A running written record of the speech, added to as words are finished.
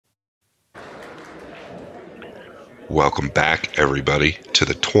Welcome back, everybody, to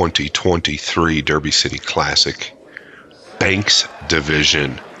the 2023 Derby City Classic Banks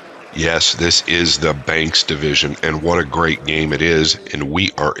Division. Yes, this is the Banks Division, and what a great game it is, and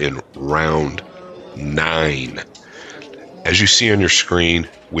we are in round 9. As you see on your screen,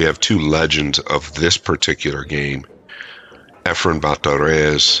 we have two legends of this particular game, Efren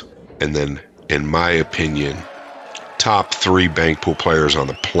Reyes, and then, in my opinion, top 3 bank pool players on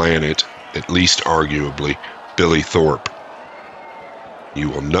the planet, at least arguably, Billy Thorpe. You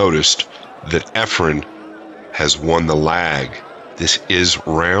will notice that Efren has won the lag. This is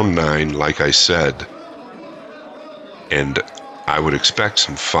round 9, like I said, and I would expect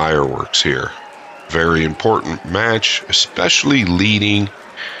some fireworks here. Very important match, especially leading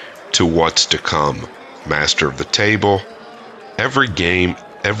to what's to come. Master of the table. Every game,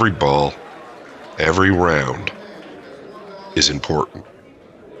 every ball, every round is important.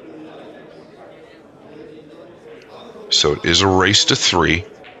 So it is a race to 3.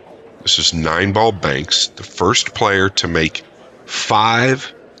 This is 9-ball banks. The first player to make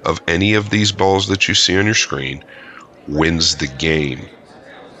 5 of any of these balls that you see on your screen wins the game.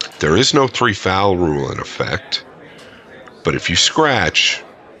 There is no 3-foul rule in effect, but if you scratch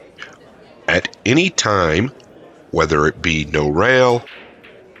at any time, whether it be no rail,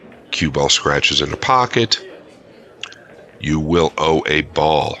 cue ball scratches in the pocket, you will owe a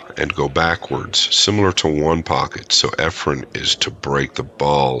ball and go backwards, similar to one pocket. So Efren is to break the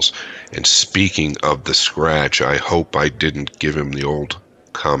balls. And speaking of the scratch, I hope I didn't give him the old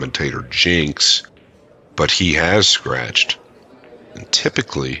commentator jinx, but he has scratched. And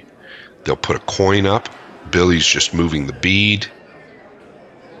typically, they'll put a coin up. Billy's just moving the bead,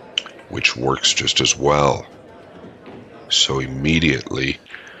 which works just as well. So immediately,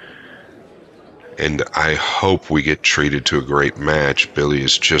 and I hope we get treated to a great match. Billy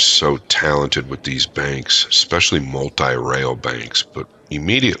is just so talented with these banks, especially multi-rail banks. But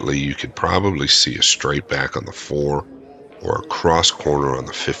immediately you could probably see a straight back on the 4 or a cross corner on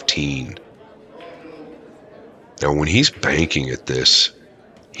the 15. Now when he's banking at this,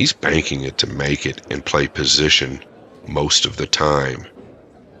 he's banking it to make it and play position most of the time.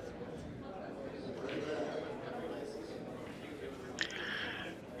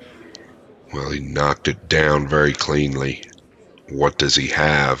 Well, he knocked it down very cleanly. What does he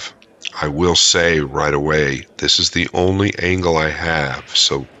have? I will say right away, this is the only angle I have,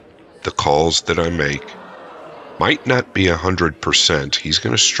 so the calls that I make might not be 100%. He's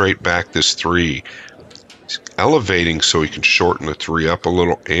going to straight back this 3. He's elevating so he can shorten the 3 up a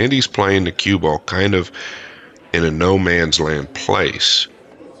little, and he's playing the cue ball kind of in a no man's land place.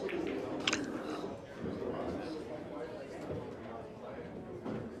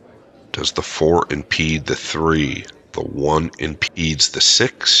 Does the 4 impede the 3? The 1 impedes the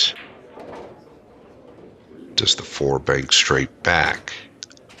 6? Does the 4 bank straight back?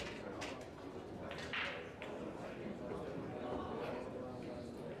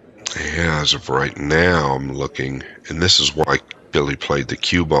 Yeah, as of right now, I'm looking, and this is why Billy played the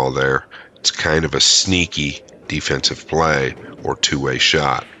cue ball there. It's kind of a sneaky defensive play or two-way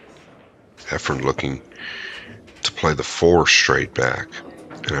shot. Efren looking to play the 4 straight back.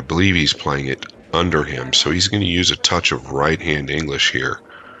 And I believe he's playing it under him, so he's going to use a touch of right-hand English here.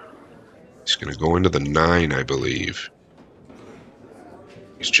 He's going to go into the 9, I believe.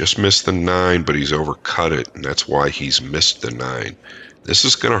 He's just missed the 9, but he's overcut it, and that's why he's missed the 9. This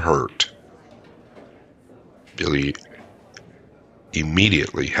is going to hurt. Billy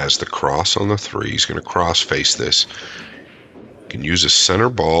immediately has the cross on the 3. He's going to cross-face this. He can use a center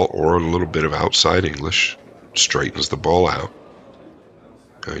ball or a little bit of outside English. Straightens the ball out.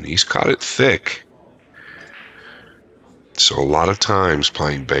 And he's caught it thick. So a lot of times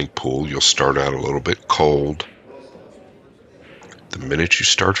playing bank pool, you'll start out a little bit cold. The minute you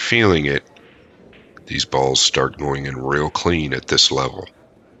start feeling it, these balls start going in real clean at this level.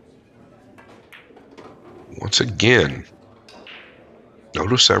 Once again,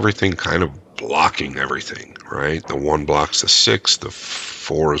 notice everything kind of blocking everything, right? The 1 blocks the 6, the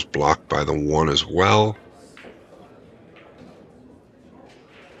 4 is blocked by the 1 as well.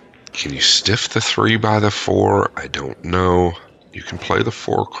 Can you stiff the 3 by the 4? I don't know. You can play the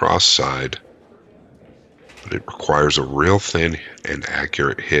 4 cross side, but it requires a real thin and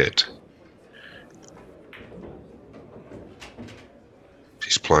accurate hit.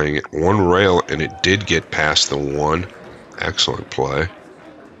 He's playing it 1 rail, and it did get past the 1. Excellent play.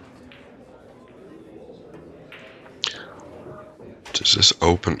 Does this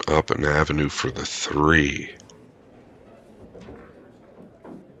open up an avenue for the 3?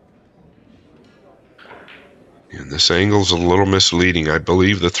 And this angle's a little misleading. I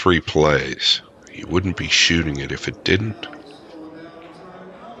believe the 3 plays. He wouldn't be shooting it if it didn't.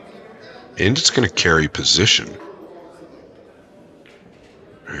 And it's going to carry position.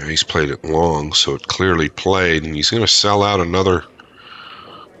 He's played it long, so it clearly played, and he's going to sell out another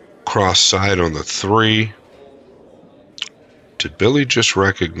cross side on the 3. Did Billy just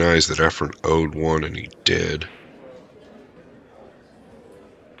recognize that Efren owed one, and he did?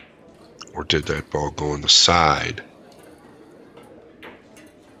 Or did that ball go on the side?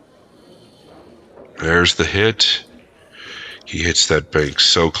 There's the hit. He hits that bank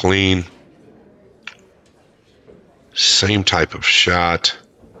so clean. Same type of shot.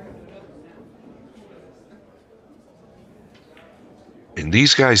 And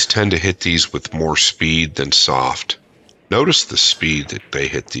these guys tend to hit these with more speed than soft. Notice the speed that they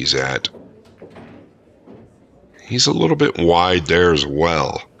hit these at. He's a little bit wide there as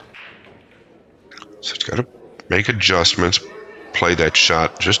well. So he's got to make adjustments, play that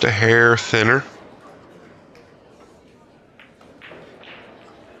shot just a hair thinner.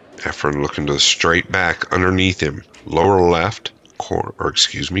 Efren looking to the straight back underneath him. Lower left corner, or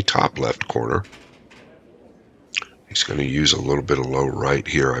excuse me, top left corner. He's going to use a little bit of low right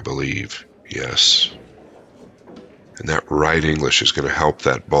here, I believe. Yes. And that right English is going to help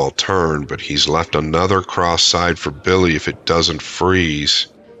that ball turn, but he's left another cross side for Billy if it doesn't freeze.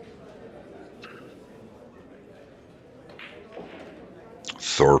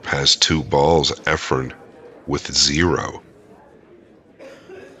 Thorpe has 2 balls, Efren with 0.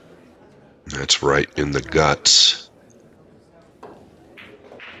 That's right in the guts.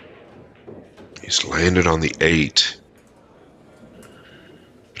 He's landed on the 8.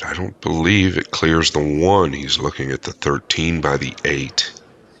 But I don't believe it clears the 1. He's looking at the 13 by the 8.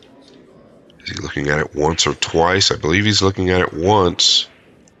 Is he looking at it once or twice? I believe he's looking at it once.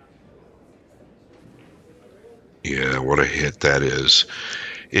 Yeah, what a hit that is.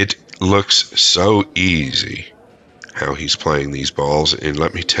 It looks so easy how he's playing these balls, and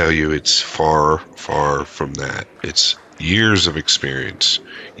let me tell you, it's far, far from that. It's years of experience.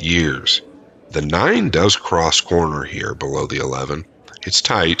 Years. The 9 does cross corner here below the 11. It's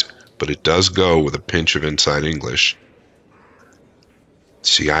tight, but it does go with a pinch of inside English.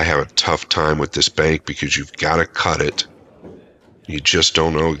 See, I have a tough time with this bank because you've got to cut it. You just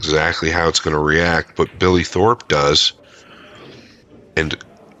don't know exactly how it's going to react, but Billy Thorpe does. And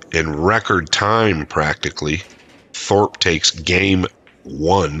in record time, practically, Thorpe takes game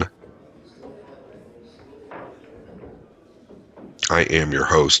 1. I am your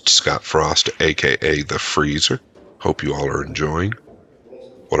host, Scott Frost, a.k.a. The Freezer. Hope you all are enjoying.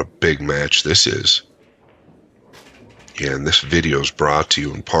 What a big match this is. Yeah, and this video is brought to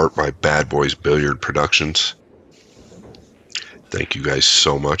you in part by Bad Boys Billiard Productions. Thank you guys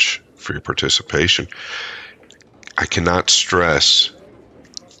so much for your participation. I cannot stress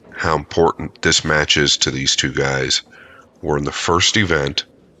how important this match is to these two guys. We're in the first event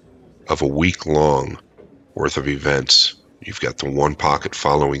of a week-long worth of events. You've got the 1 pocket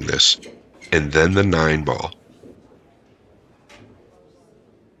following this, and then the 9 ball.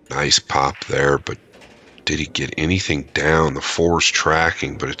 Nice pop there, but did he get anything down? The 4's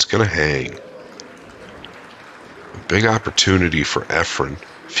tracking, but it's going to hang. A big opportunity for Efren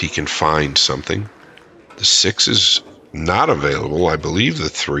if he can find something. The 6 is not available. I believe the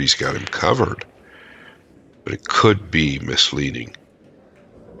 3's got him covered, but it could be misleading.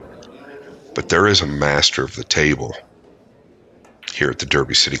 But there is a master of the table here at the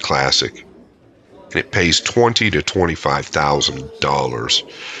Derby City Classic, and it pays $20,000 to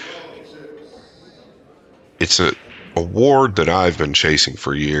 $25,000. It's an award that I've been chasing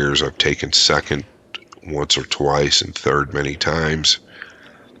for years. I've taken second once or twice and third many times,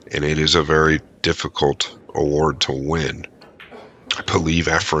 and it is a very difficult award to win. I believe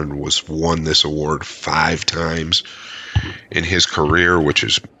Efren won this award 5 times in his career, which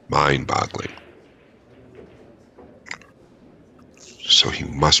is mind-boggling. So he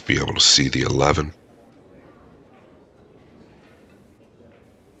must be able to see the 11.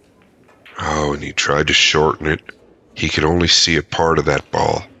 Oh, and he tried to shorten it. He could only see a part of that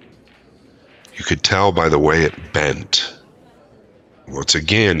ball. You could tell by the way it bent. Once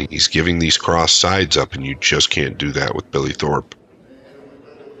again, he's giving these cross sides up, and you just can't do that with Billy Thorpe.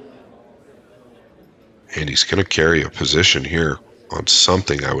 And he's going to carry a position here on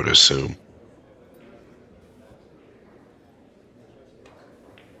something, I would assume.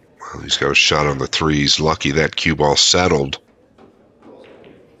 Well, he's got a shot on the 3s. Lucky that cue ball settled.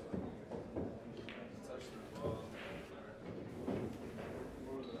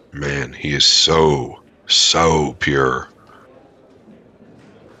 Man, he is so pure.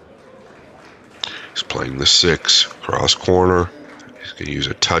 He's playing the 6, cross corner. He's going to use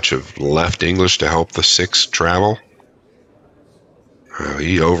a touch of left English to help the 6 travel.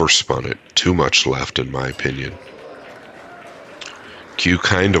 He overspun it. Too much left, in my opinion. Q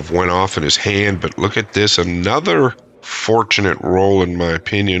kind of went off in his hand, but look at this. Another fortunate roll, in my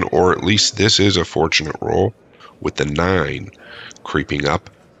opinion, or at least this is a fortunate roll, with the 9 creeping up,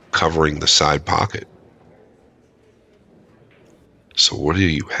 covering the side pocket. So what do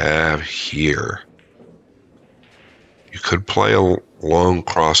you have here? You could play a long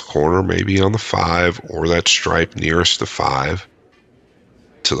cross corner, maybe on the 5, or that stripe nearest the 5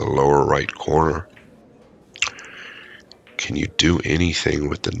 to the lower right corner. Can you do anything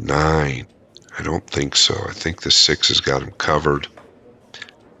with the 9? I don't think so. I think the 6 has got him covered.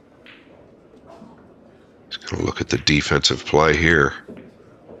 He's going to look at the defensive play here.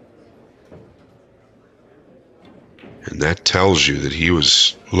 And that tells you that he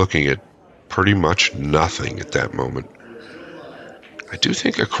was looking at pretty much nothing at that moment. I do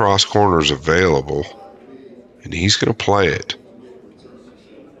think a cross corner is available, and he's going to play it.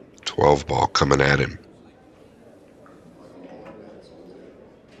 12 ball coming at him.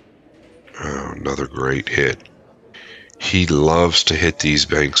 Oh, another great hit. He loves to hit these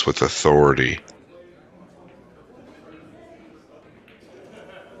banks with authority.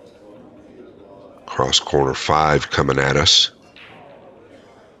 Cross corner 5 coming at us.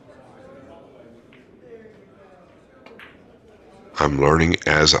 I'm learning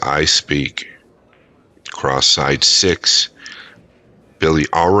as I speak. Cross side 6. Billy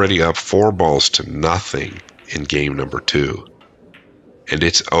already up 4 balls to nothing in game number 2. And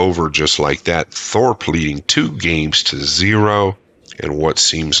it's over just like that. Thorpe leading 2 games to 0 in what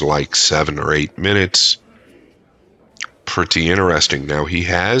seems like 7 or 8 minutes. Pretty interesting. Now, he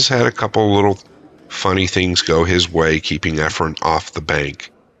has had a couple little funny things go his way, keeping Efren off the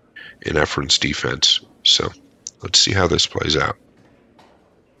bank in Efren's defense. So let's see how this plays out.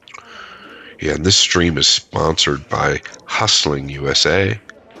 Yeah, and this stream is sponsored by Hustling USA,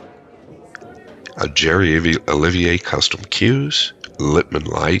 a Jerry Olivier Custom Cues, Lippmann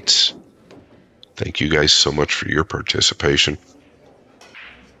Lights. Thank you guys so much for your participation.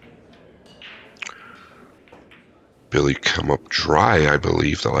 Billy come up dry, I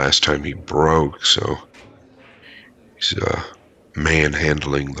believe, the last time he broke, so he's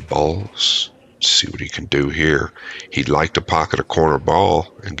manhandling the balls. Let's see what he can do here. He'd like to pocket a corner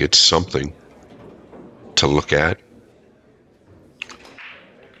ball and get something to look at.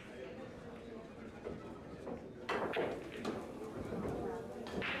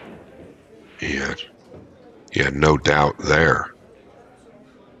 Yeah, no doubt there.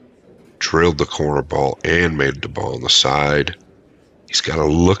 Drilled the corner ball and made the ball on the side. He's got to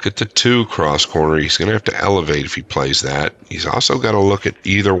look at the 2 cross corner. He's going to have to elevate if he plays that. He's also got to look at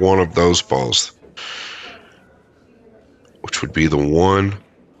either one of those balls, which would be the 1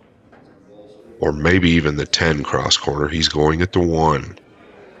 or maybe even the 10 cross corner. He's going at the 1.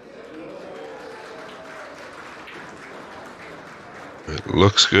 It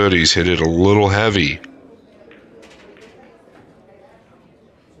looks good. He's hit it a little heavy.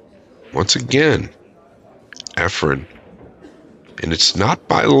 Once again, Efren. And it's not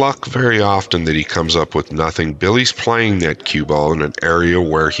by luck very often that he comes up with nothing. Billy's playing that cue ball in an area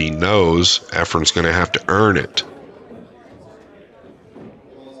where he knows Efren's going to have to earn it.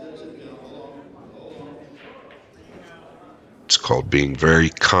 It's called being very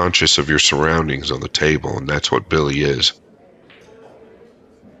conscious of your surroundings on the table, and that's what Billy is.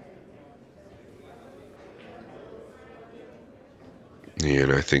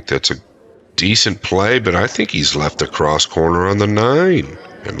 And I think that's a decent play, but I think he's left the cross corner on the 9,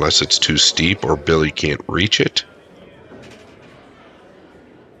 unless it's too steep or Billy can't reach it.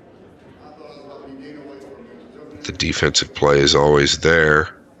 The defensive play is always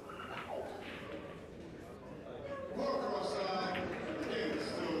there.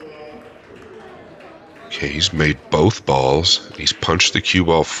 Okay, he's made both balls. He's punched the cue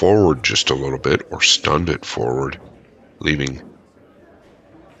ball forward just a little bit, or stunned it forward, leaving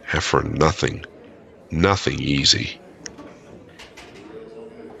Efren nothing easy.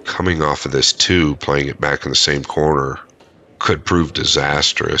 Coming off of this 2, playing it back in the same corner could prove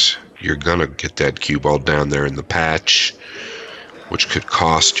disastrous. You're going to get that cue ball down there in the patch, which could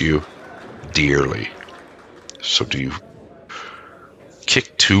cost you dearly. So do you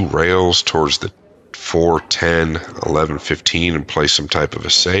kick 2 rails towards the 4, 10, 11, 15 and play some type of a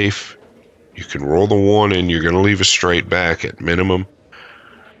safe? You can roll the 1 in. You're going to leave a straight back at minimum.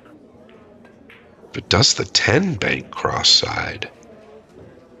 But does the 10 bank cross side?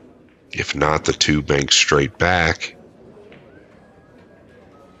 If not, the 2 bank straight back.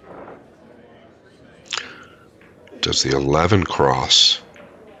 Does the 11 cross?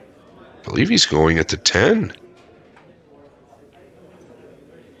 I believe he's going at the 10.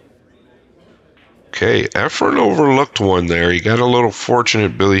 Okay, Efren overlooked one there. He got a little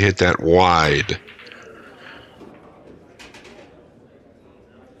fortunate. Billy hit that wide.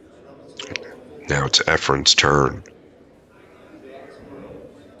 Now it's Efren's turn.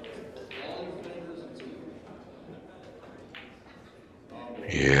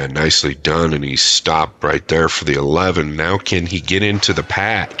 Yeah, nicely done, and he stopped right there for the 11. Now can he get into the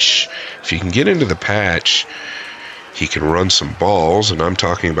patch? If he can get into the patch, he can run some balls, and I'm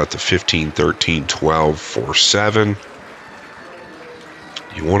talking about the 15, 13, 12, 4, 7.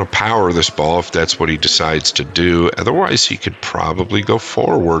 You want to power this ball if that's what he decides to do. Otherwise, he could probably go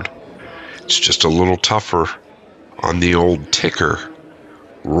forward. It's just a little tougher on the old ticker,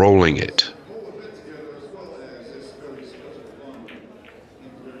 rolling it.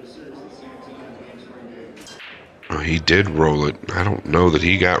 Oh, he did roll it. I don't know that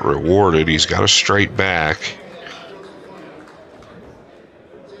he got rewarded. He's got a straight back.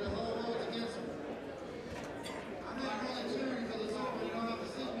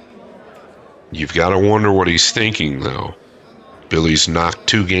 You've got to wonder what he's thinking, though. Billy's knocked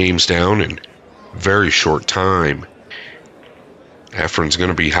 2 games down in very short time. Efren's going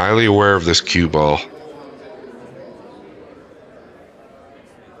to be highly aware of this cue ball.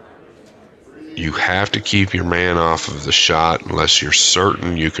 You have to keep your man off of the shot unless you're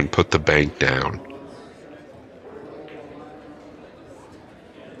certain you can put the bank down.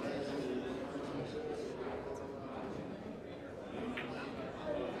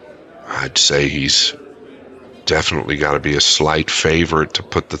 I'd say he's definitely got to be a slight favorite to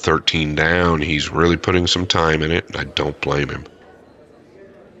put the 13 down. He's really putting some time in it, and I don't blame him.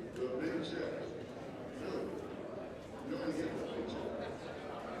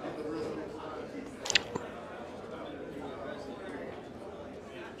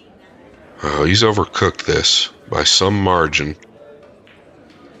 Oh, he's overcooked this by some margin.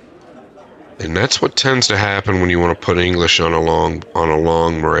 And that's what tends to happen when you want to put English on a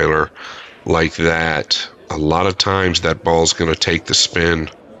long railer like that. A lot of times that ball's going to take the spin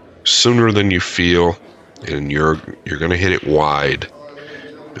sooner than you feel, and you're going to hit it wide.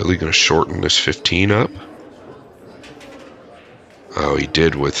 Billy going to shorten this 15 up. Oh, he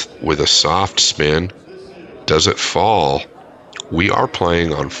did with a soft spin. Does it fall? We are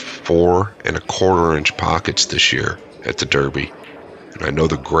playing on 4 1/4 inch pockets this year at the Derby. And I know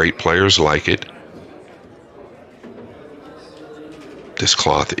the great players like it. This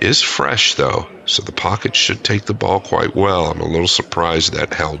cloth is fresh, though, so the pocket should take the ball quite well. I'm a little surprised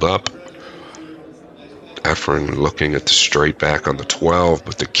that held up. Efren looking at the straight back on the 12,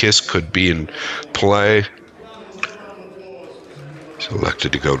 but the kiss could be in play. He's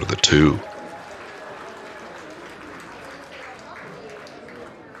elected to go to the 2.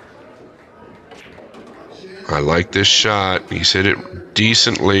 I like this shot. He's hit it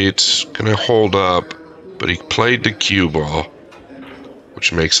decently. It's going to hold up, but he played the cue ball,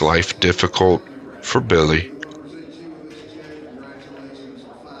 which makes life difficult for Billy.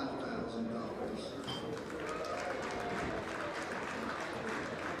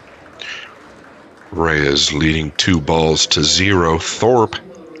 Reyes leading 2 balls to 0. Thorpe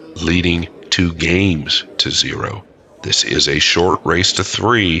leading 2 games to 0. This is a short race to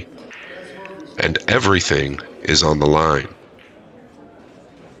 3, and everything is on the line.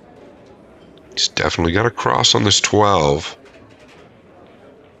 He's definitely got a cross on this 12.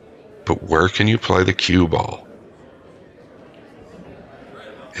 But where can you play the cue ball?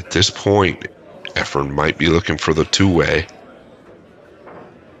 At this point, Efren might be looking for the 2-way,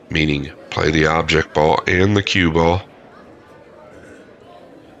 meaning play the object ball and the cue ball.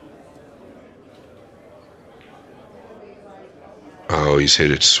 Oh, he's hit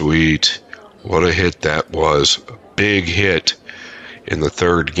it sweet. What a hit that was. A big hit in the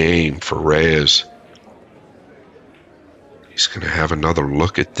 3rd game for Reyes. He's going to have another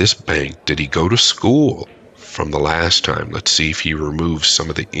look at this bank. Did he go to school from the last time? Let's see if he removes some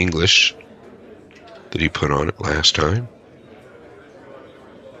of the English that he put on it last time.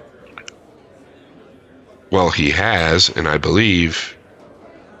 Well, he has, and I believe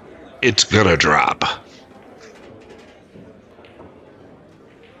it's going to drop.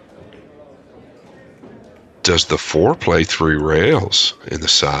 Does the 4 play 3 rails in the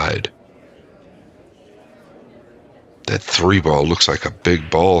side? That 3 ball looks like a big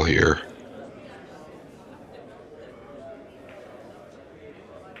ball here.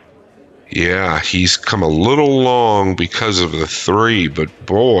 Yeah, he's come a little long because of the 3, but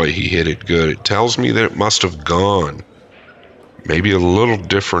boy, he hit it good. It tells me that it must have gone. Maybe a little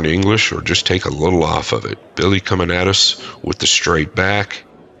different English, or just take a little off of it. Billy coming at us with the straight back.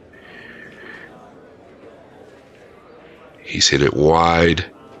 He's hit it wide.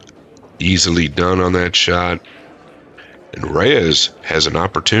 Easily done on that shot. And Reyes has an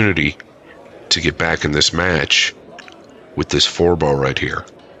opportunity to get back in this match with this 4-ball right here.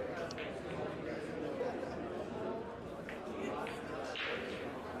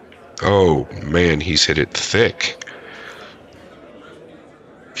 Oh, man, he's hit it thick.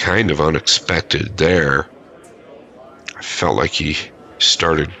 Kind of unexpected there. I felt like he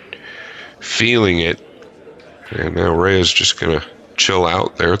started feeling it. And now Reyes just going to chill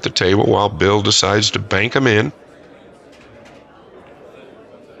out there at the table while Bill decides to bank him in.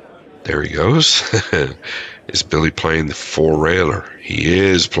 There he goes. Is Billy playing the 4-railer? He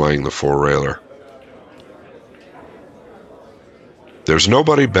is playing the 4-railer. There's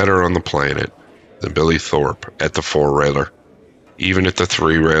nobody better on the planet than Billy Thorpe at the 4-railer. Even at the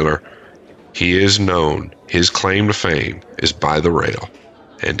 3-railer, he is known. His claim to fame is by the rail.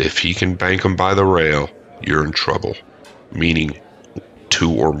 And if he can bank him by the rail, you're in trouble. Meaning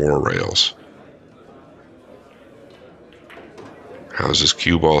 2 or more rails. How's his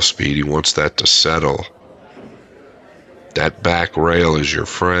cue ball speed? He wants that to settle. That back rail is your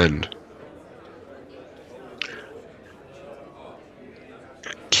friend.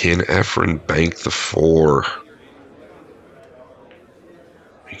 Can Efren bank the 4?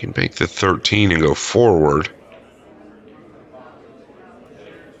 He can bank the 13 and go forward.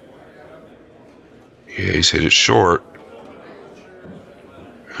 Yeah, he's hit it short.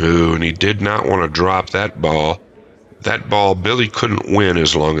 Ooh, and he did not want to drop that ball. That ball, Billy couldn't win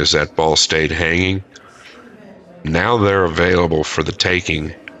as long as that ball stayed hanging. Now they're available for the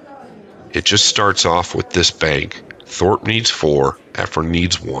taking. It just starts off with this bank. Thorpe needs 4. Efren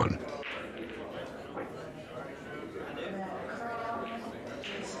needs 1.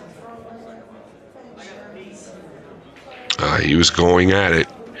 He was going at it.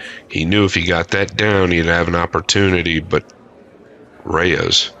 He knew if he got that down, he'd have an opportunity, but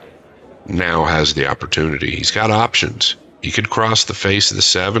Reyes now has the opportunity. He's got options. He could cross the face of the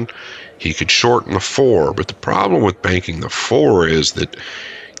 7. He could shorten the 4, but the problem with banking the 4 is that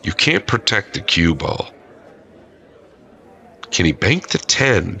you can't protect the cue ball. Can he bank the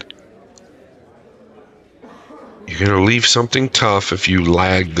 10? You're going to leave something tough if you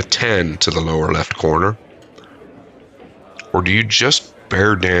lag the 10 to the lower left corner. Or do you just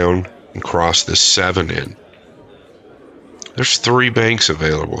bear down and cross this 7 in? There's 3 banks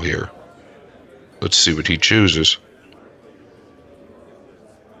available here. Let's see what he chooses.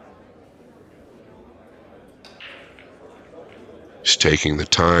 He's taking the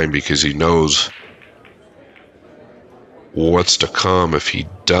time because he knows what's to come if he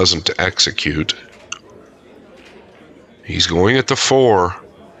doesn't execute. He's going at the 4.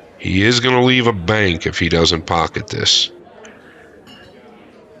 He is going to leave a bank if he doesn't pocket this.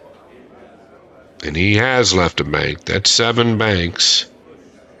 And he has left a bank. That's 7 banks.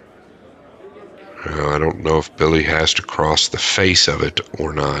 I don't know if Billy has to cross the face of it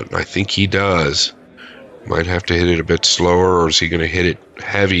or not. I think he does. Might have to hit it a bit slower, or is he going to hit it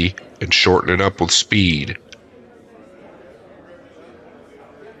heavy and shorten it up with speed?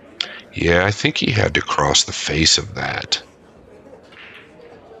 Yeah, I think he had to cross the face of that.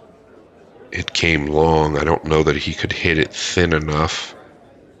 It came long. I don't know that he could hit it thin enough.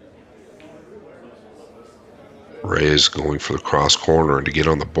 Reyes going for the cross corner and to get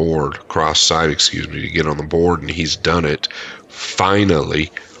on the board. Cross side, excuse me, to get on the board, and he's done it.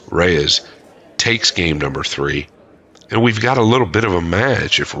 Finally, Reyes takes game number 3. And we've got a little bit of a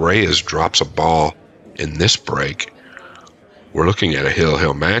match. If Reyes drops a ball in this break, we're looking at a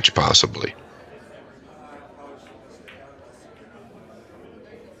hill-hill match possibly.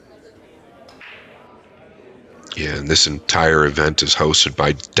 Yeah, and this entire event is hosted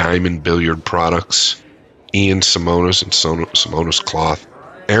by Diamond Billiard Products, Ian Simonis and Simonis Cloth,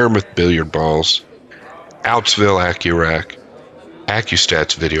 Aramith Billiard Balls, Alpsville AccuRack,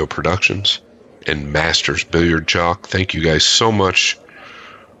 AccuStats Video Productions, and Masters Billiard Chalk. Thank you guys so much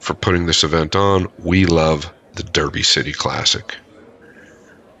for putting this event on. We love the Derby City Classic.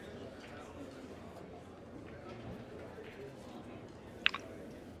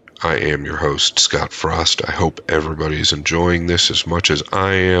 I am your host, Scott Frost. I hope everybody is enjoying this as much as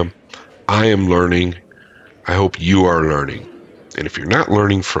I am. I am learning. I hope you are learning. And if you're not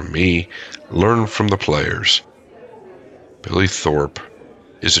learning from me, learn from the players. Billy Thorpe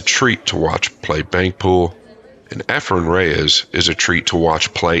is a treat to watch play bank pool, and Efren Reyes is a treat to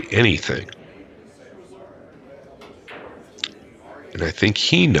watch play anything. And I think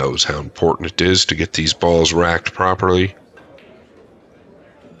he knows how important it is to get these balls racked properly.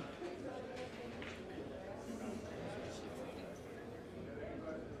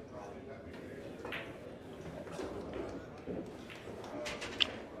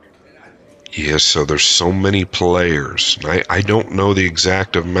 Yes, so there's so many players. I don't know the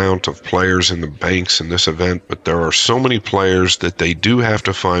exact amount of players in the banks in this event, but there are so many players that they do have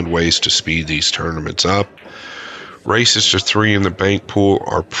to find ways to speed these tournaments up. Races to 3 in the bank pool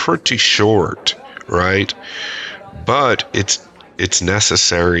are pretty short, right? But it's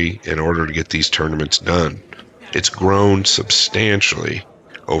necessary in order to get these tournaments done. It's grown substantially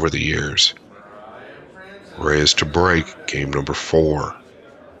over the years. Reyes to break, game number 4.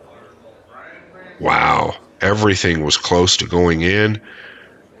 Wow, everything was close to going in.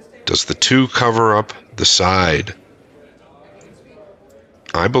 Does the 2 cover up the side?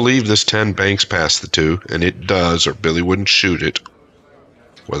 I believe this 10 banks past the 2, and it does, or Billy wouldn't shoot it,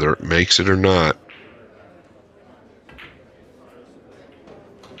 whether it makes it or not.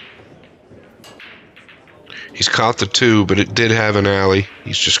 He's caught the 2, but it did have an alley.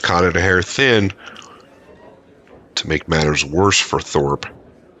 He's just caught it a hair thin. To make matters worse for Thorpe,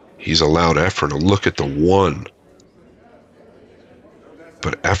 he's allowed Efren to look at the 1.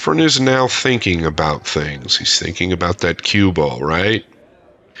 But Efren is now thinking about things. He's thinking about that cue ball, right?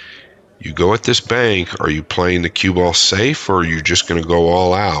 You go at this bank, are you playing the cue ball safe, or are you just going to go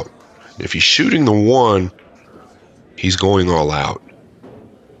all out? If he's shooting the 1, he's going all out.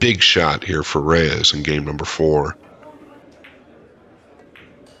 Big shot here for Reyes in game number 4.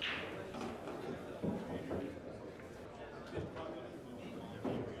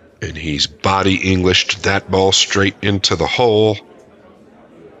 And he's body Englished that ball straight into the hole.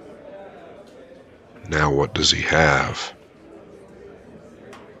 Now what does he have?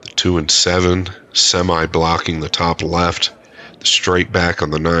 The 2 and 7, semi-blocking the top left. The straight back on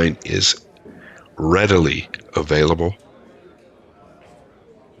the 9 is readily available.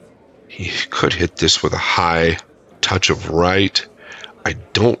 He could hit this with a high touch of right. I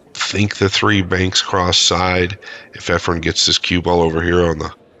don't think the 3 banks cross side if Efren gets this cue ball over here on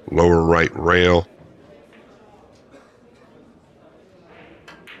the lower right rail.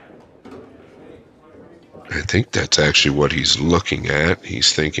 I think that's actually what he's looking at.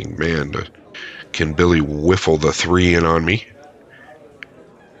 He's thinking, man, can Billy whiffle the 3 in on me?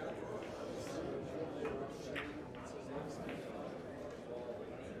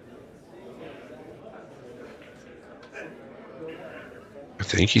 I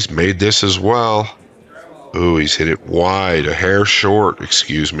think he's made this as well. Ooh, he's hit it wide, a hair short.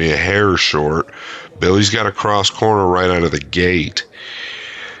 Billy's got a cross corner right out of the gate.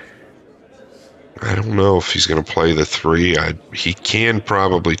 I don't know if he's going to play the 3. He can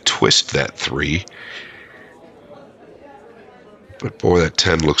probably twist that 3. But boy, that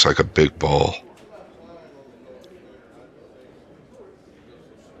 10 looks like a big ball.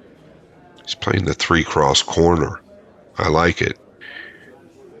 He's playing the 3 cross corner. I like it.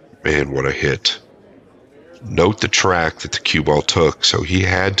 Man, what a hit. Note the track that the cue ball took, so he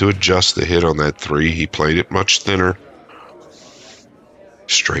had to adjust the hit on that 3. He played it much thinner.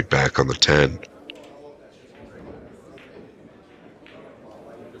 Straight back on the 10.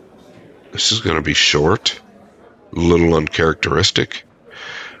 This is going to be short, a little uncharacteristic,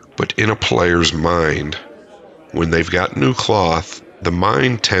 but in a player's mind, when they've got new cloth, the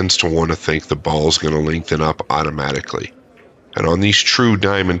mind tends to want to think the ball's going to lengthen up automatically. And on these true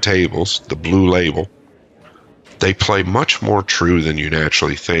diamond tables, the blue label, they play much more true than you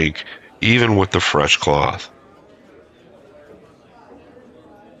naturally think, even with the fresh cloth.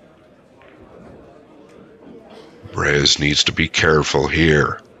 Reyes needs to be careful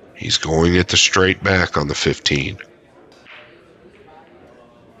here. He's going at the straight back on the 15.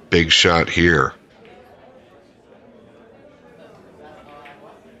 Big shot here.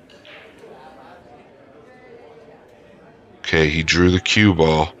 Okay, he drew the cue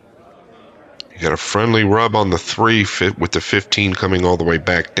ball. He got a friendly rub on the 3 with the 15 coming all the way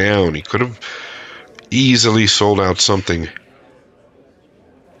back down. He could have easily sold out something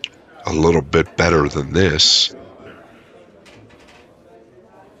a little bit better than this.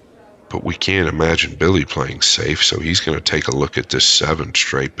 But we can't imagine Billy playing safe, so he's going to take a look at this 7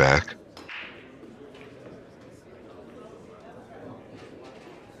 straight back.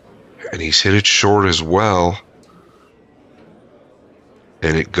 And he's hit it short as well.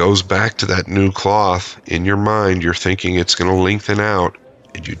 And it goes back to that new cloth. In your mind, you're thinking it's going to lengthen out,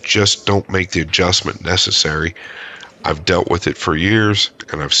 and you just don't make the adjustment necessary. I've dealt with it for years,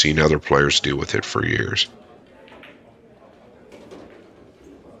 and I've seen other players deal with it for years.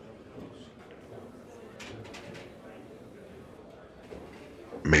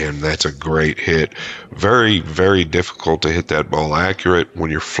 Man, that's a great hit. Very, very difficult to hit that ball accurate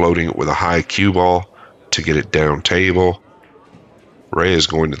when you're floating it with a high cue ball to get it down table. Reyes is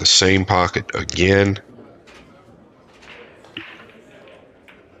going to the same pocket again.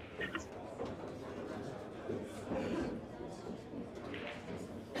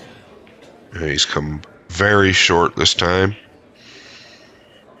 He's come very short this time.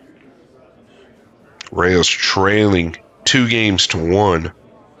 Reyes trailing 2 games to 1,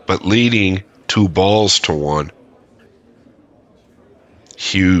 but leading 2 balls to 1.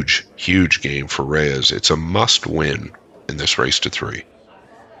 Huge, huge game for Reyes. It's a must win in this race to 3.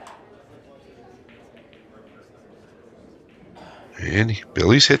 And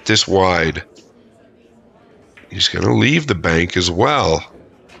Billy's hit this wide. He's going to leave the bank as well.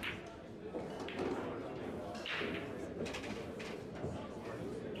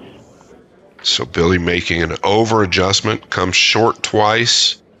 So Billy making an over adjustment, comes short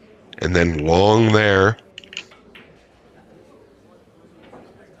twice, and then long there.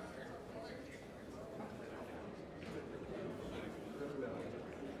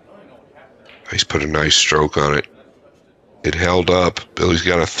 He's put a nice stroke on it. It held up. Billy's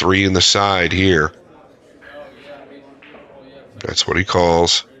got a 3 in the side here. That's what he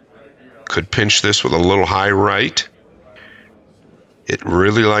calls. Could pinch this with a little high right. It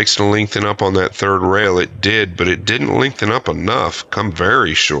really likes to lengthen up on that third rail. It did, but it didn't lengthen up enough. Come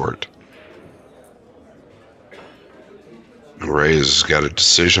very short. Reyes has got a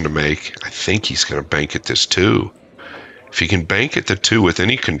decision to make. I think he's going to bank at this 2. If he can bank at the 2 with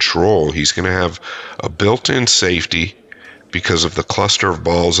any control, he's going to have a built-in safety because of the cluster of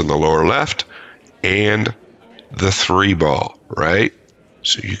balls in the lower left and the 3 ball, right?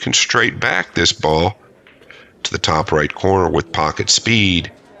 So you can straight back this ball to the top right corner with pocket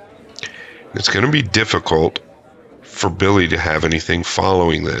speed. It's going to be difficult for Billy to have anything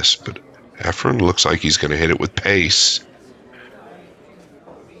following this, but Efren looks like he's going to hit it with pace.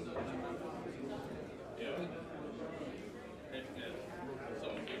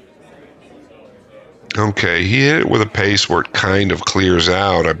 Okay, he hit it with a pace where it kind of clears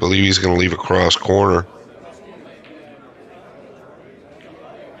out. I believe he's going to leave a cross corner.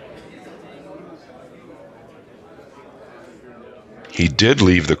 He did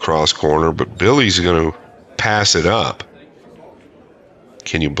leave the cross corner, but Billy's going to pass it up.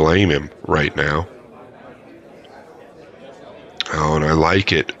 Can you blame him right now? Oh, and I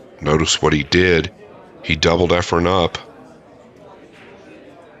like it. Notice what he did. He doubled Efren up.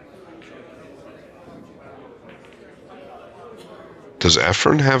 Does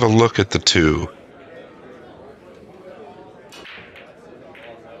Efren have a look at the 2?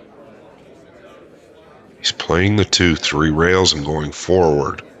 He's playing the 2, 3 rails and going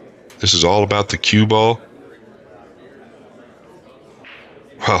forward. This is all about the cue ball.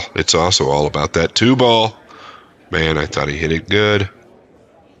 Well, it's also all about that 2 ball. Man, I thought he hit it good.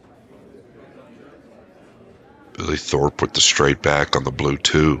 Billy Thorpe with the straight back on the blue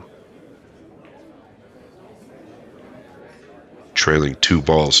 2. Trailing 2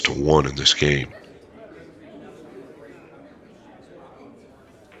 balls to 1 in this game.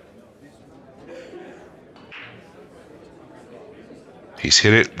 He's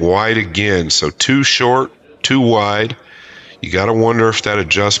hit it wide again, so 2 short, 2 wide. You got to wonder if that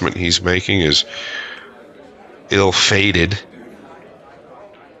adjustment he's making is ill-fated.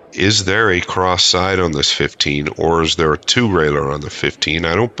 Is there a cross side on this 15, or is there a 2-railer on the 15?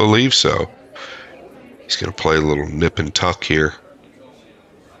 I don't believe so. He's going to play a little nip and tuck here.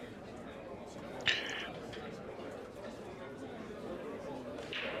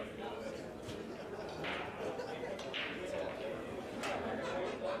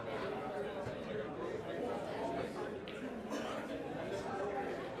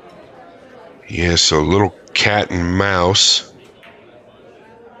 Yeah, so a little cat and mouse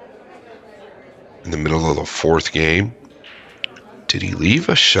in the middle of the 4th game. Did he leave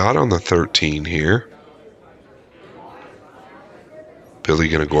a shot on the 13 here? Billy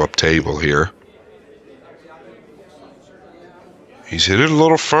going to go up table here. He's hit it a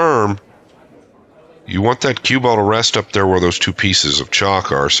little firm. You want that cue ball to rest up there where those 2 pieces of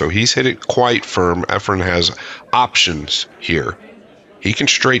chalk are, so he's hit it quite firm. Efren has options here. He can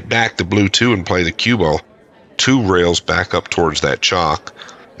straight back the blue 2 and play the cue ball 2 rails back up towards that chalk,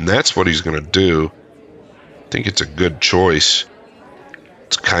 and that's what he's going to do. I think it's a good choice.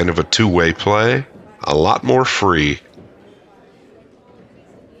 It's kind of a 2-way play, a lot more free.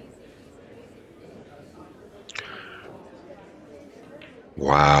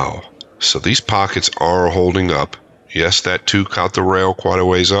 Wow. So these pockets are holding up. Yes, that 2 caught the rail quite a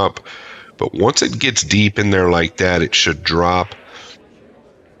ways up, but once it gets deep in there like that, it should drop.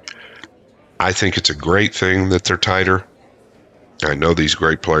 I think it's a great thing that they're tighter. I know these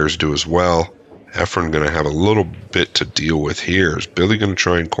great players do as well. Efren going to have a little bit to deal with here. Is Billy going to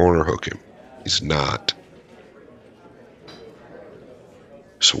try and corner hook him? He's not.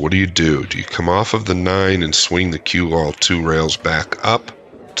 So what do? Do you come off of the 9 and swing the cue ball 2 rails back up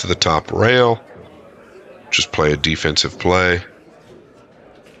to the top rail. Just play a defensive play.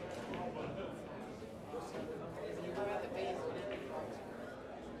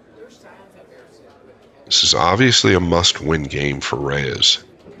 This is obviously a must-win game for Reyes.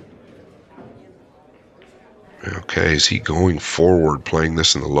 Okay, is he going forward, playing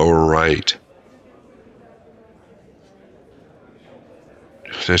this in the lower right?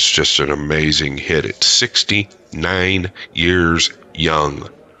 That's just an amazing hit at 69 years young.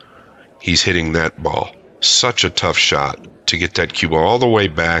 He's hitting that ball. Such a tough shot to get that cue ball all the way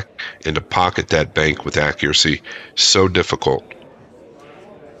back and to pocket that bank with accuracy. So difficult.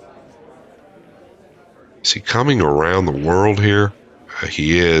 Is he coming around the world here?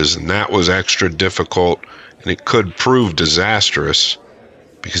 He is, and that was extra difficult, and it could prove disastrous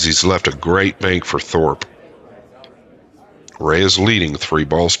because he's left a great bank for Thorpe. Reyes leading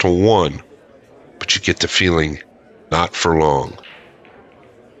 3-1, but you get the feeling not for long.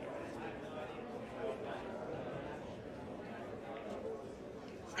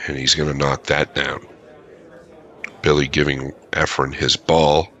 And he's going to knock that down. Billy giving Efren his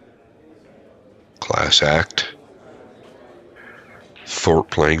ball. Class act. Thorpe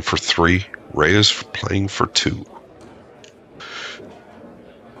playing for 3. Reyes playing for 2.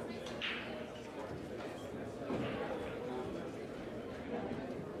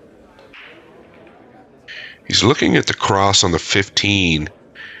 He's looking at the cross on the 15.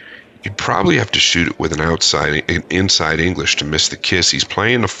 You'd probably have to shoot it with an inside English to miss the kiss. He's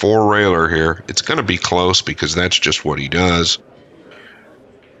playing a 4-railer here. It's going to be close because that's just what he does.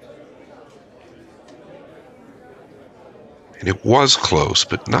 And it was close,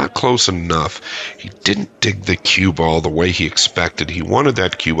 but not close enough. He didn't dig the cue ball the way he expected. He wanted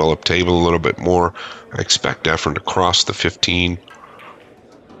that cue ball up table a little bit more. I expect Efren to cross the 15.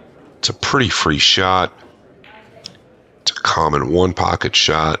 It's a pretty free shot. It's a common one-pocket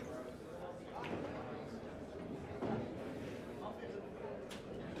shot.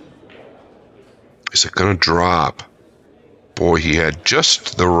 Is it going to drop? Boy, he had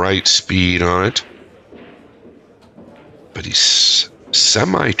just the right speed on it. But he's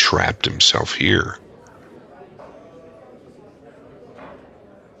semi-trapped himself here.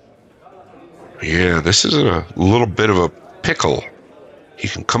 Yeah, this is a little bit of a pickle. He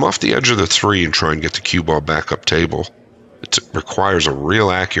can come off the edge of the 3 and try and get the cue ball back up table. It requires a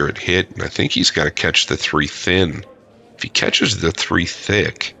real accurate hit, and I think he's got to catch the 3 thin. If he catches the 3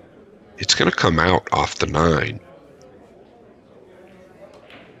 thick, it's going to come out off the 9.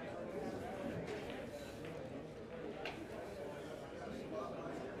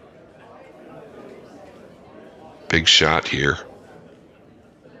 Big shot here.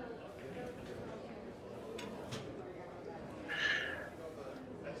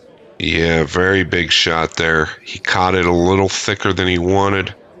 Yeah, very big shot there. He caught it a little thicker than he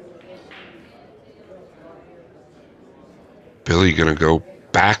wanted. Billy gonna go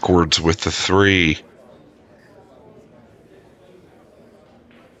backwards with the 3.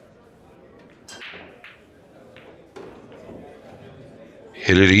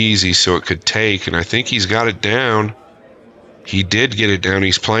 Hit it easy so it could take, and I think he's got it down. He did get it down.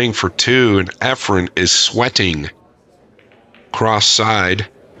 He's playing for 2, and Efren is sweating. Cross side,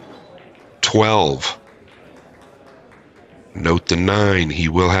 12. Note the 9. He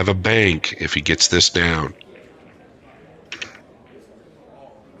will have a bank if he gets this down.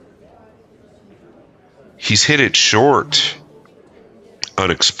 He's hit it short.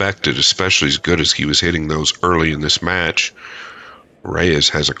 Unexpected, especially as good as he was hitting those early in this match. Reyes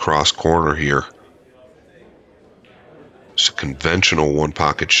has a cross corner here. It's a conventional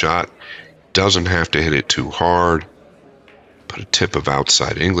one-pocket shot. Doesn't have to hit it too hard. Put a tip of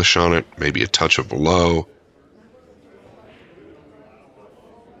outside English on it, maybe a touch of low.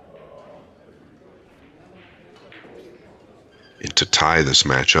 And to tie this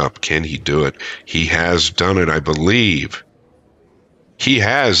match up, can he do it? He has done it, I believe. He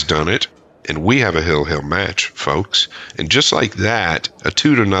has done it. And we have a hill-hill match, folks. And just like that, a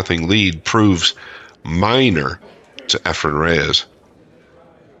 2-0 lead proves minor to Efren Reyes.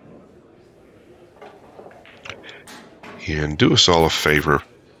 And do us all a favor.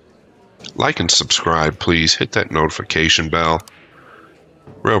 Like and subscribe, please. Hit that notification bell.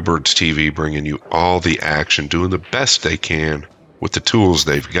 Railbirds TV bringing you all the action, doing the best they can with the tools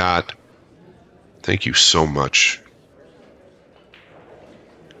they've got. Thank you so much.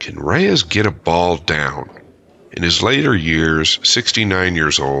 Can Reyes get a ball down? In his later years, 69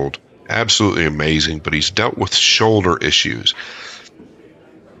 years old, absolutely amazing, but he's dealt with shoulder issues.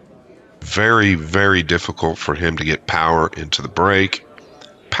 Very, very difficult for him to get power into the break.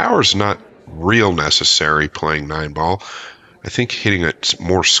 Power's not real necessary playing 9-ball. I think hitting it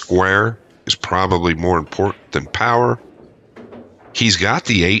more square is probably more important than power. He's got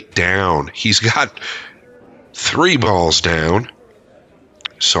the 8 down. He's got 3 balls down.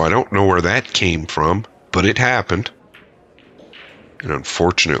 So I don't know where that came from, but it happened. And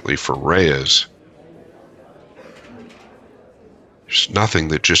unfortunately for Reyes, there's nothing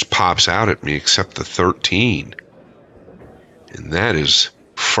that just pops out at me except the 13. And that is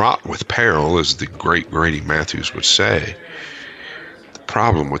fraught with peril, as the great Grady Matthews would say. The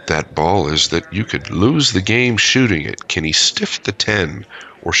problem with that ball is that you could lose the game shooting it. Can he stiff the 10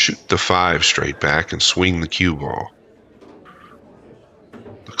 or shoot the 5 straight back and swing the cue ball?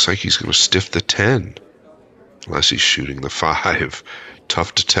 Looks like he's going to stiff the 10. Unless he's shooting the 5.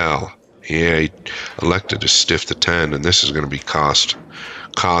 Tough to tell. Yeah, he elected to stiff the 10, and this is going to be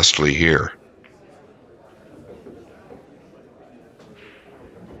costly here.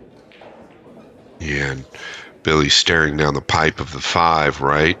 Yeah, and Billy's staring down the pipe of the 5,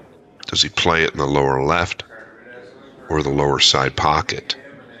 right? Does he play it in the lower left or the lower side pocket?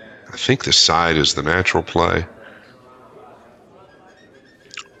 I think the side is the natural play.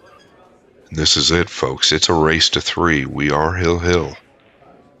 And this is it, folks. It's a race to 3. We are Hill.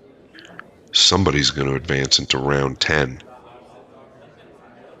 Somebody's going to advance into round 10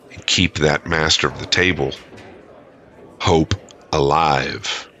 and keep that master of the table hope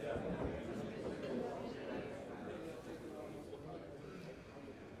alive.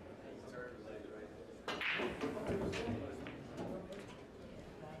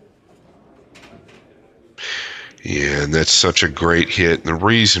 Yeah, and that's such a great hit. And the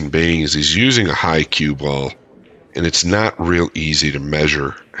reason being is he's using a high cue ball, and it's not real easy to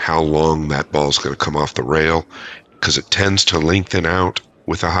measure how long that ball is going to come off the rail because it tends to lengthen out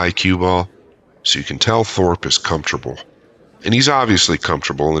with a high cue ball. So you can tell Thorpe is comfortable. And he's obviously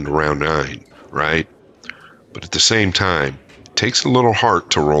comfortable in round 9, right? But at the same time, it takes a little heart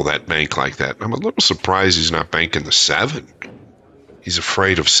to roll that bank like that. I'm a little surprised he's not banking the 7. He's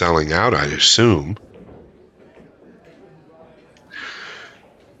afraid of selling out, I assume.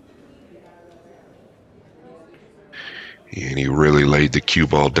 And he really laid the cue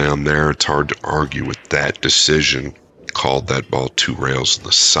ball down there. It's hard to argue with that decision. Called that ball 2 rails to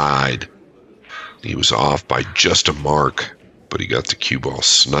the side. He was off by just a mark, but he got the cue ball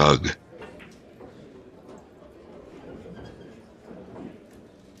snug.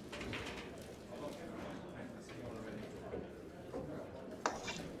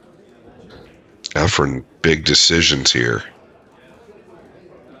 Efren, big decisions here.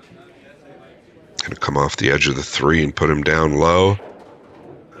 Going to come off the edge of the 3 and put him down low.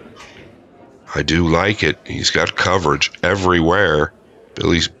 I do like it. He's got coverage everywhere.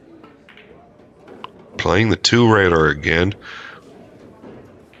 Billy's playing the 2-railer again.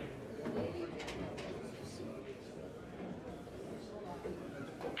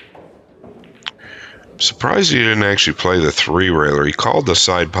 Surprised he didn't actually play the 3-railer. He called the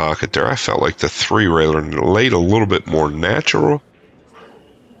side pocket there. I felt like the 3-railer laid a little bit more natural.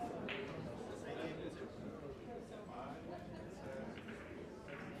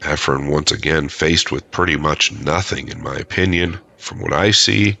 Efren once again faced with pretty much nothing, in my opinion, from what I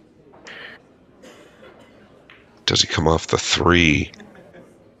see. Does he come off the 3?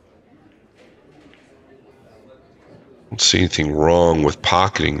 Don't see anything wrong with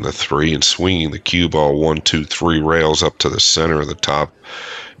pocketing the 3 and swinging the cue ball 1, 2, 3 rails up to the center of the top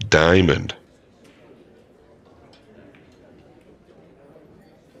diamond.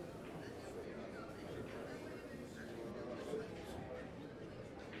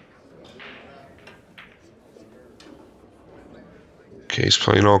 Okay, he's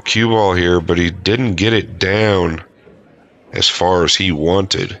playing all cue ball here, but he didn't get it down as far as he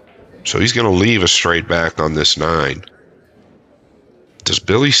wanted. So he's going to leave a straight back on this 9. Does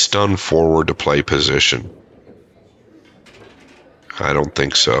Billy stun forward to play position? I don't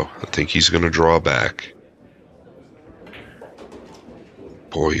think so. I think he's going to draw back.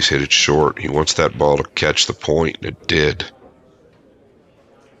 Boy, he's hit it short. He wants that ball to catch the point, and it did.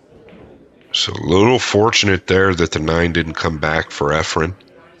 So a little fortunate there that the 9 didn't come back for Efren.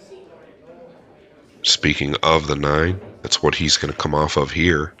 Speaking of the 9, that's what he's going to come off of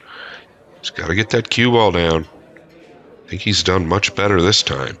here. He's got to get that cue ball down. I think he's done much better this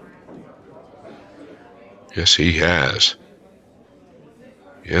time. Yes, he has.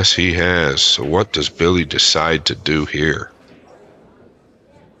 Yes, he has. So what does Billy decide to do here?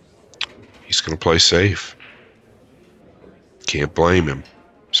 He's going to play safe. Can't blame him,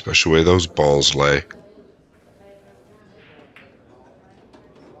 especially the way those balls lay.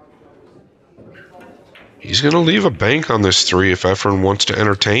 He's going to leave a bank on this 3 if Efren wants to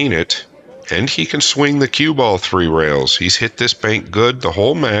entertain it. And he can swing the cue ball 3 rails. He's hit this bank good the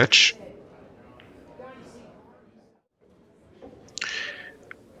whole match.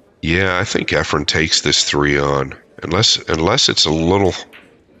 Yeah, I think Efren takes this 3 on. Unless it's a little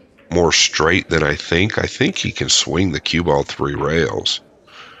more straight than I think he can swing the cue ball 3 rails.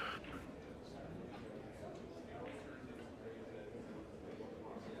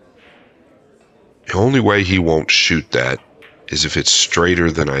 The only way he won't shoot that is if it's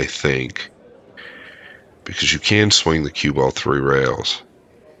straighter than I think. Because you can swing the cue ball 3 rails.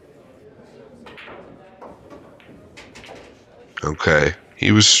 Okay,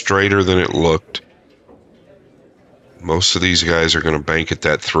 he was straighter than it looked. Most of these guys are going to bank at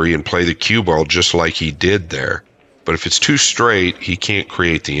that 3 and play the cue ball just like he did there. But if it's too straight, he can't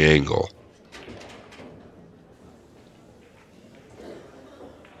create the angle.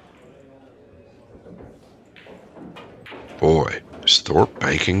 Boy, is Thorpe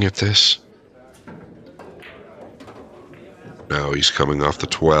banking at this? No, he's coming off the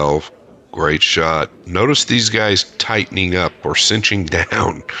 12. Great shot. Notice these guys tightening up or cinching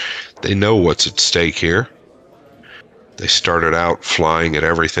down. They know what's at stake here. They started out flying at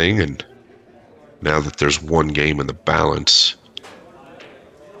everything, and now that there's one game in the balance,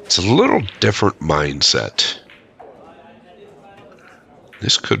 it's a little different mindset.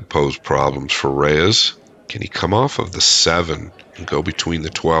 This could pose problems for Reyes. Can he come off of the 7 and go between the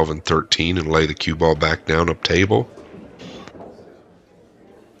 12 and 13 and lay the cue ball back down up table?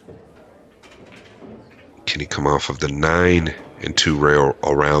 Can he come off of the 9 and 2 rail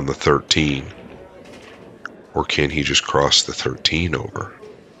around the 13? Or can he just cross the 13 over?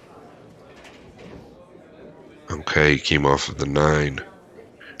 Okay, he came off of the 9.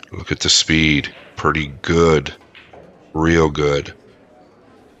 Look at the speed. Pretty good. Real good.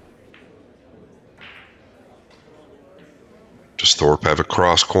 Does Thorpe have a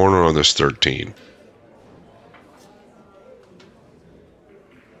cross corner on this 13?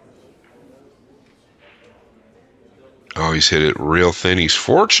 Oh, he's hit it real thin. He's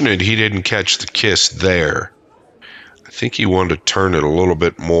fortunate he didn't catch the kiss there. I think he wanted to turn it a little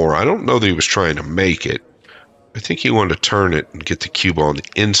bit more. I don't know that he was trying to make it. I think he wanted to turn it and get the cue ball on the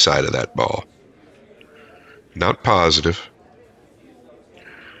inside of that ball. Not positive.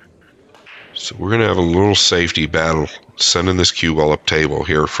 So we're going to have a little safety battle sending this cue ball up table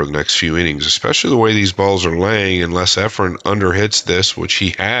here for the next few innings, especially the way these balls are laying, unless Efren underhits this, which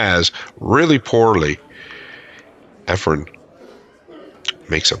he has really poorly. Efren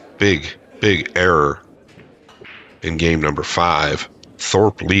makes a big error in game number 5.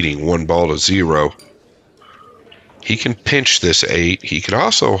 Thorpe leading 1-0. He can pinch this 8. He can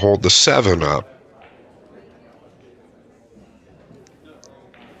also hold the 7 up.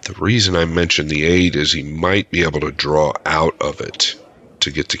 The reason I mentioned the 8 is he might be able to draw out of it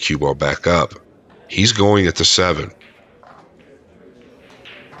to get the cue ball back up. He's going at the 7.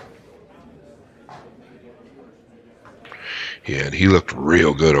 Yeah, and he looked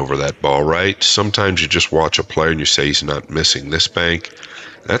real good over that ball, right? Sometimes you just watch a player and you say he's not missing this bank.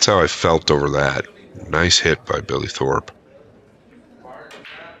 That's how I felt over that. Nice hit by Billy Thorpe.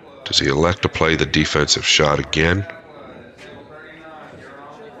 Does he elect to play the defensive shot again?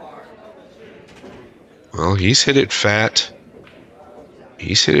 Well, he's hit it fat.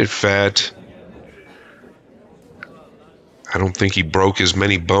 He's hit it fat. I don't think he broke as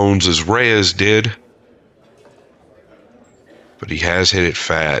many bones as Reyes did. But he has hit it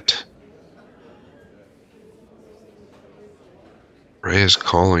fat. Reyes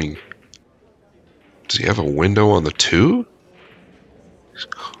calling. Does he have a window on the 2? He's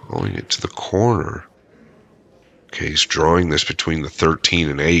calling it to the corner. Okay, he's drawing this between the 13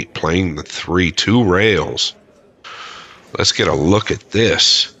 and 8, playing the 3, 2 rails. Let's get a look at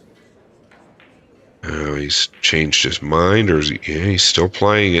this. He's changed his mind, or is he? Yeah, he's still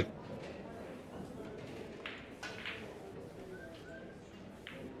playing it.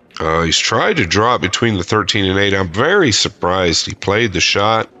 He's tried to draw it between the 13 and 8. I'm very surprised he played the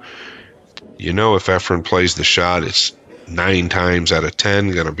shot. You know, if Efren plays the shot, it's 9 times out of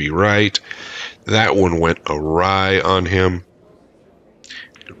 10 going to be right. That one went awry on him.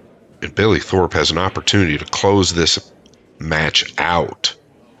 And Billy Thorpe has an opportunity to close this match out.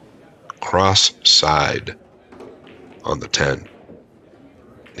 Cross side on the 10.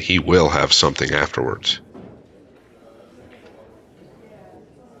 He will have something afterwards.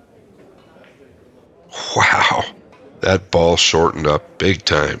 Wow, that ball shortened up big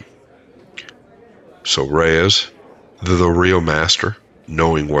time. So Reyes, the real master,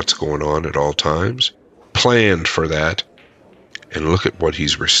 knowing what's going on at all times, planned for that, and look at what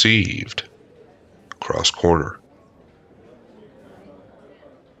he's received. Cross corner.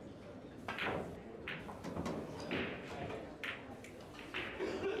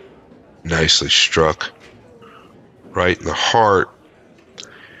 Nicely struck. Right in the heart.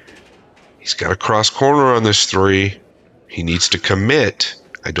 He's got a cross corner on this 3. He needs to commit.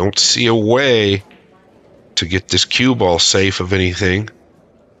 I don't see a way to get this cue ball safe of anything.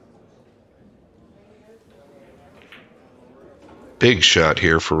 Big shot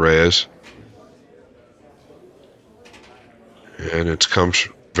here for Reyes. And it comes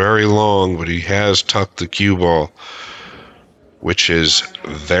very long, but he has tucked the cue ball, which is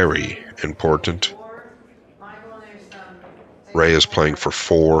very important. Reyes playing for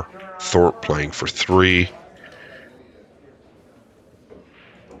 4. Thorpe playing for 3.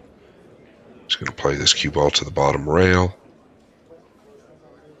 He's going to play this cue ball to the bottom rail.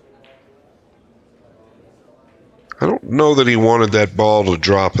 I don't know that he wanted that ball to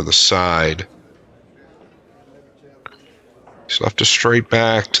drop to the side. He's left a straight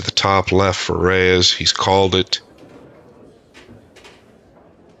back to the top left for Reyes. He's called it.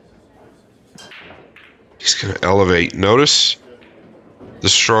 He's going to elevate. Notice the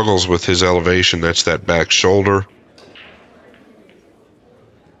struggles with his elevation. That's that back shoulder.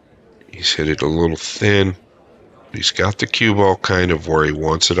 He's hit it a little thin. He's got the cue ball kind of where he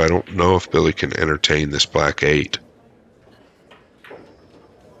wants it. I don't know if Billy can entertain this black 8.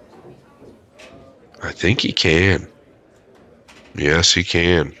 I think he can. Yes, he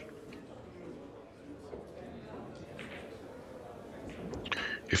can.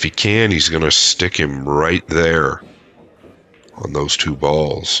 If he can, he's going to stick him right there on those 2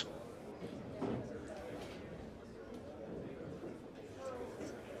 balls.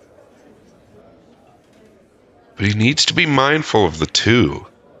 But he needs to be mindful of the 2.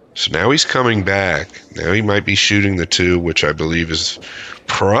 So now he's coming back. Now he might be shooting the 2, which I believe is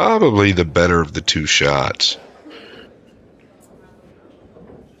probably the better of the 2 shots.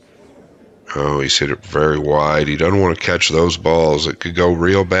 Oh, he's hit it very wide. He doesn't want to catch those balls. It could go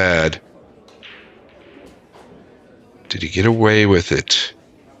real bad. Did he get away with it?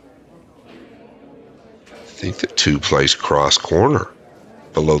 I think the 2 plays cross corner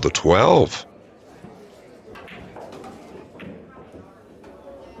below the 12.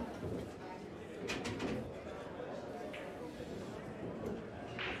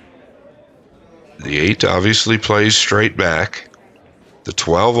 The 8 obviously plays straight back. The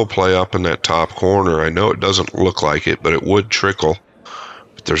 12 will play up in that top corner. I know it doesn't look like it, but it would trickle.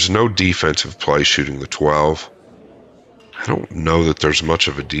 But there's no defensive play shooting the 12. I don't know that there's much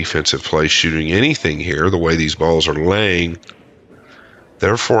of a defensive play shooting anything here, the way these balls are laying.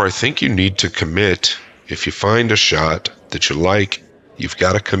 Therefore, I think you need to commit. If you find a shot that you like, you've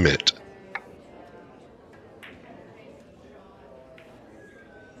got to commit.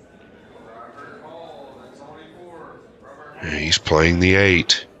 He's playing the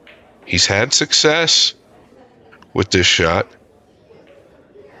 8. He's had success with this shot.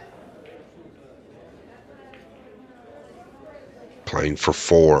 Playing for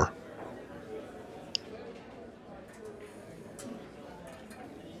 4.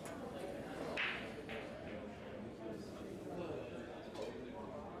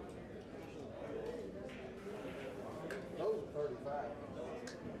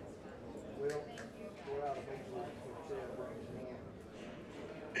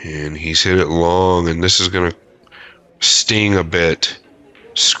 And he's hit it long, and this is going to sting a bit.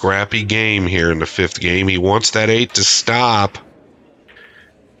 Scrappy game here in the 5th game. He wants that 8 to stop.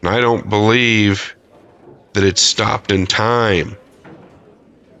 And I don't believe that it stopped in time.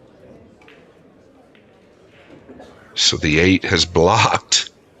 So the 8 has blocked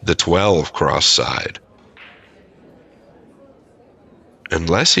the 12 cross side.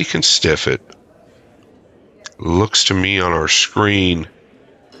 Unless he can stiff it. Looks to me on our screen,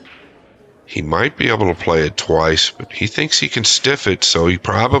 he might be able to play it twice, but he thinks he can stiff it, so he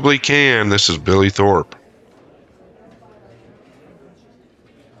probably can. This is Billy Thorpe.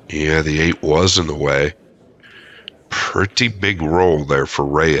 Yeah, the 8 was in the way. Pretty big roll there for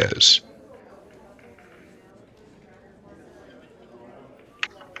Reyes.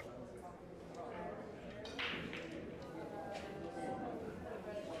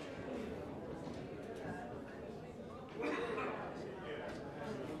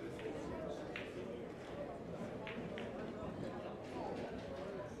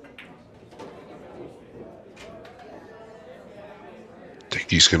 I think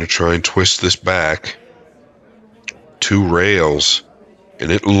he's going to try and twist this back. 2 rails,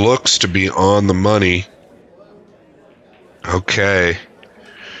 and it looks to be on the money. Okay.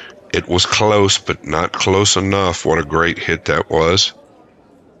 It was close, but not close enough. What a great hit that was.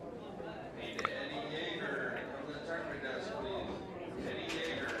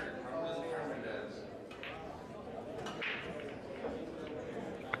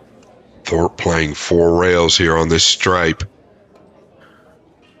 Thorpe playing 4 rails here on this stripe.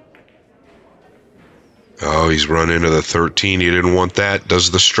 Oh, he's run into the 13. He didn't want that.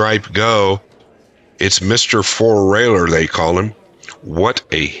 Does the stripe go? It's Mr. 4-railer, they call him. What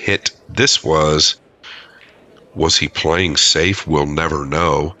a hit this was. Was he playing safe? We'll never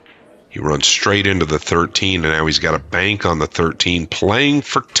know. He runs straight into the 13, and now he's got a bank on the 13, playing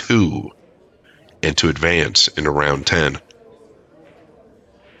for 2 and to advance into round 10.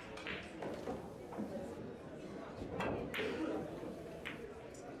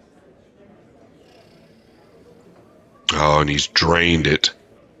 Oh, and he's drained it.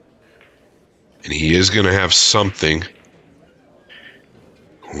 And he is going to have something.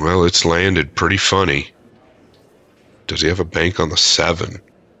 Well, it's landed pretty funny. Does he have a bank on the 7?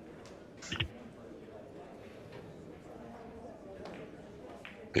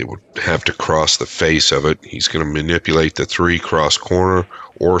 It would have to cross the face of it. He's going to manipulate the 3 cross corner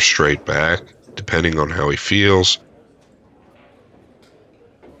or straight back, depending on how he feels.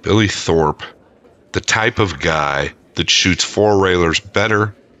 Billy Thorpe, the type of guy that shoots 4 railers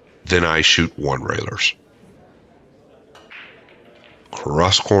better than I shoot 1 railers.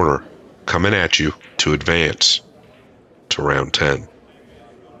 Cross corner coming at you to advance to round 10.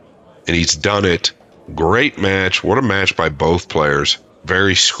 And he's done it. Great match. What a match by both players.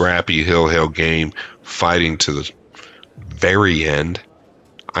 Very scrappy hill game, fighting to the very end.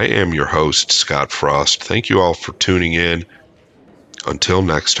 I am your host, Scott Frost. Thank you all for tuning in. Until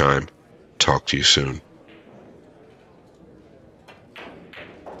next time, talk to you soon.